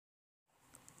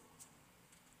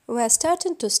we are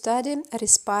starting to study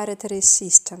respiratory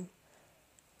system.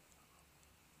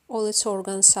 All its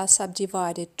organs are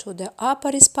subdivided to the upper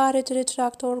respiratory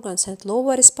tract organs and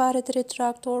lower respiratory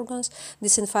tract organs.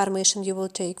 This information you will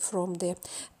take from the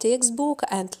textbook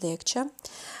and lecture.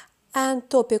 And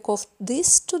topic of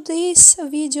today's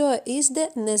video is the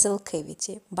nasal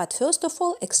cavity. But first of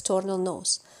all, external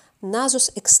nose, nasus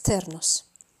externus.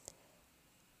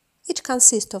 It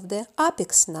consists of the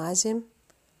apex nasi,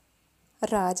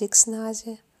 radix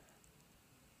nasi,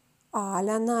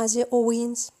 ala nasi or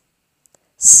wings,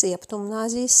 septum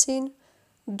nasi is seen,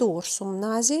 dorsum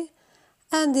nasi,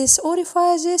 and these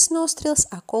orifices, nostrils,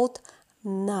 are called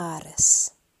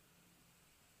nares.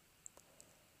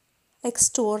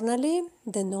 Externally,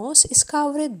 the nose is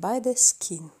covered by the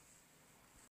skin.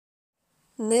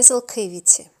 Nasal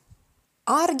cavity.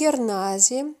 Arger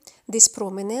nasi, this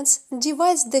prominence,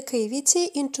 divides the cavity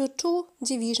into two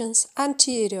divisions.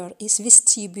 Anterior is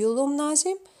vestibulum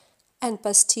nasi, and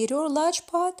posterior large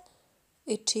part,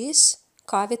 it is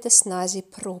cavitas nasi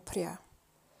propria.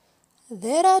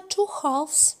 There are two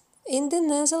halves in the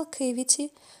nasal cavity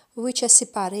which are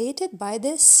separated by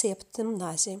the septum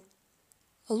nasi.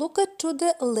 Look to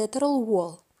the lateral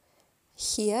wall.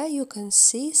 Here you can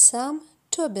see some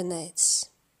turbinates.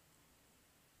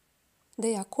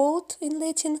 They are called in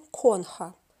Latin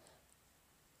concha.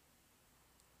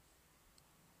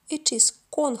 It is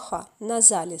concha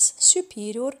nasalis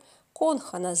superior,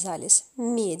 concha nasalis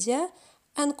media,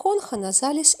 and concha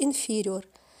nasalis inferior.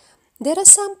 There are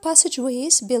some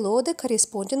passageways below the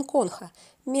corresponding concha: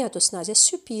 meatus nasi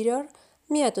superior,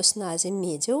 meatus nasi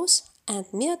medius, and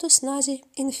meatus nasi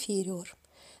inferior.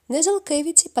 Nasal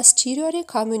cavity posteriorly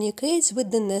communicates with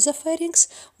the nasopharynx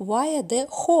via the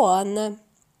choana.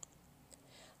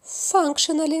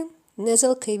 Functionally,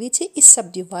 nasal cavity is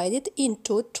subdivided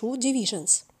into two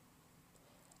divisions.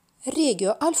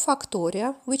 Regio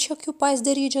olfactoria, which occupies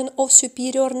the region of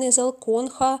superior nasal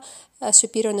concha,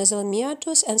 superior nasal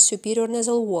meatus, and superior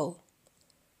nasal wall.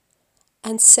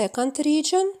 And second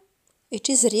region, it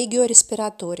is regio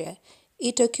respiratoria.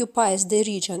 It occupies the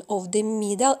region of the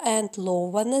middle and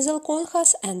lower nasal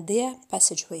conchas and their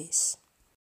passageways.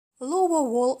 Lower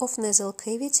wall of nasal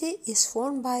cavity is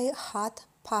formed by hard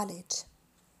palate.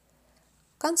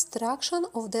 Construction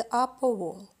of the upper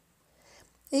wall.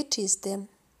 It is the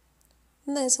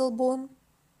nasal bone,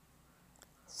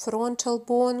 frontal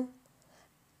bone,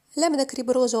 lamina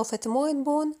cribrosa of ethmoid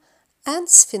bone, and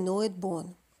sphenoid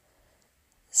bone.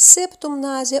 Septum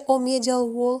nasi or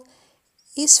medial wall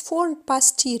is formed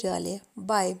posteriorly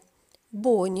by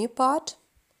bony part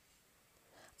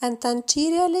and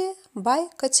anteriorly by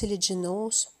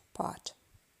cartilaginous part.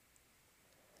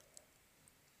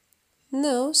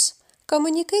 Nose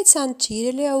communicates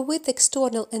anteriorly with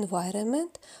external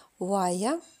environment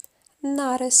via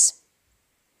nares,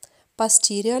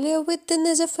 posteriorly with the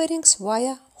nasopharynx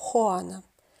via choana.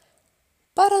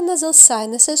 Paranasal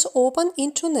sinuses open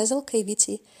into nasal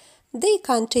cavity. They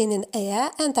contain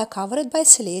air and are covered by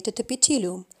ciliated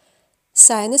epithelium.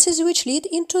 Sinuses which lead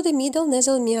into the middle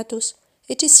nasal meatus,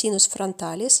 it is sinus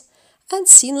frontalis and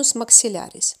sinus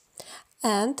maxillaris,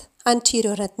 and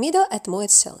anterior and middle ethmoid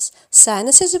cells.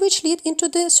 Sinuses which lead into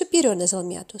the superior nasal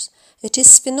meatus, it is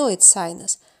sphenoid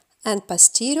sinus, and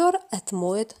posterior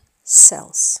ethmoid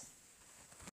cells.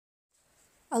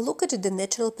 A look at the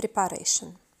natural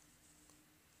preparation.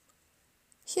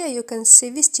 Here you can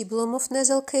see vestibulum of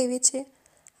nasal cavity.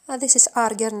 This is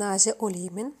arger nasi or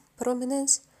limen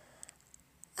prominence,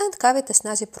 and cavitas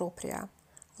nasi propria.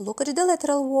 Look at the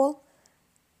lateral wall.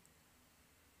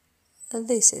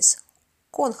 This is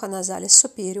concha nasalis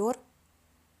superior,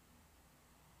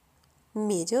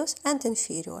 medius, and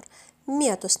inferior.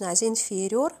 Meatus nasi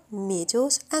inferior,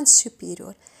 medius, and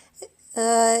superior.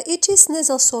 It is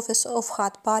nasal surface of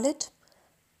hard palate,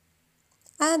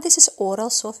 and this is oral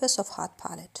surface of hard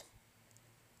palate.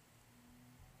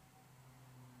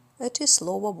 It is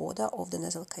lower border of the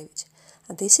nasal cavity.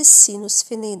 And this is sinus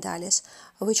sphenoidalis,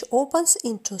 which opens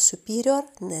into superior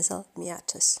nasal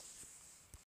meatus.